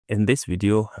In this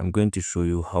video, I'm going to show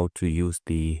you how to use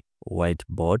the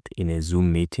whiteboard in a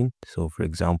Zoom meeting. So for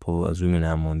example, assuming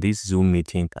I'm on this Zoom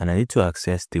meeting and I need to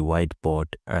access the whiteboard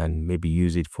and maybe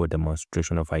use it for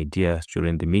demonstration of ideas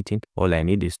during the meeting, all I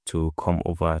need is to come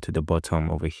over to the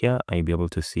bottom over here and you'll be able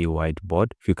to see whiteboard.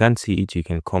 If you can't see it, you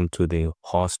can come to the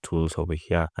host tools over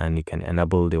here and you can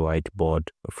enable the whiteboard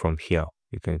from here.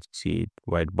 You can see it,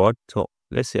 whiteboard. So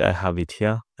let's say I have it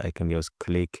here. I can just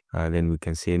click and then we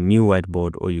can say new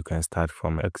whiteboard, or you can start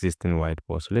from existing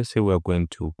whiteboard. So let's say we're going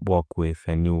to work with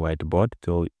a new whiteboard.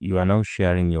 So you are now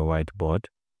sharing your whiteboard.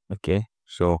 Okay,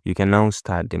 so you can now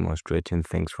start demonstrating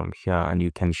things from here and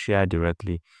you can share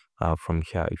directly from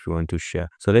here if you want to share.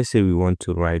 So let's say we want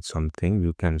to write something.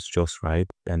 You can just write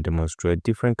and demonstrate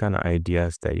different kind of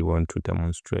ideas that you want to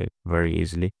demonstrate very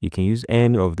easily. You can use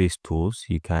any of these tools.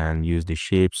 You can use the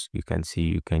shapes. You can see,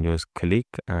 you can just click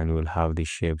and we'll have the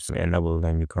shapes enabled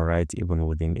and you can write even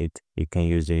within it. You can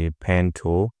use a pen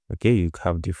tool. Okay, you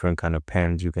have different kind of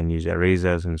pens. You can use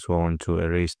erasers and so on to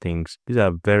erase things. These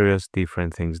are various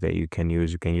different things that you can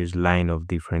use. You can use line of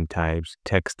different types,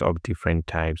 text of different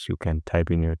types. You can type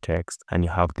in your text and you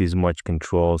have these much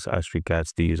controls as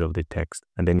regards the use of the text.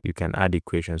 And then you can add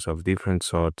equations of different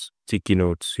sorts. Sticky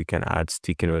notes, you can add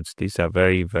sticky notes. These are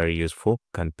very, very useful.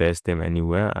 You can paste them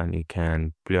anywhere and you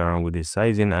can play around with the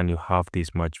sizing and you have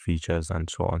these much features and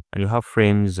so on. And you have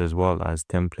frames as well as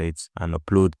templates and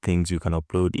upload things. You can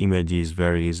upload images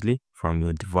very easily from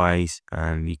your device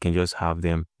and you can just have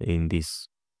them in this.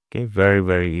 Okay, very,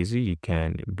 very easy. You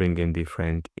can bring in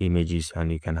different images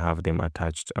and you can have them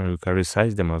attached and you can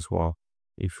resize them as well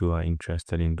if you are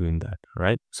interested in doing that,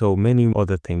 right? So many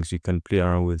other things. You can play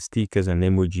around with stickers and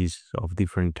emojis of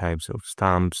different types of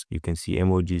stamps. You can see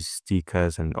emojis,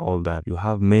 stickers and all that. You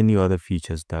have many other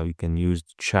features that you can use,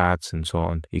 charts and so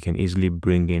on. You can easily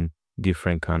bring in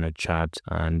different kind of charts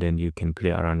and then you can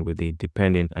play around with it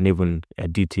depending and even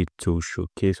edit it to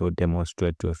showcase or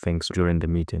demonstrate your things during the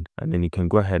meeting. And then you can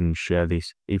go ahead and share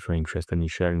this if you're interested in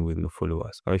sharing with your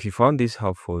followers. Or if you found this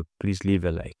helpful, please leave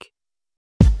a like.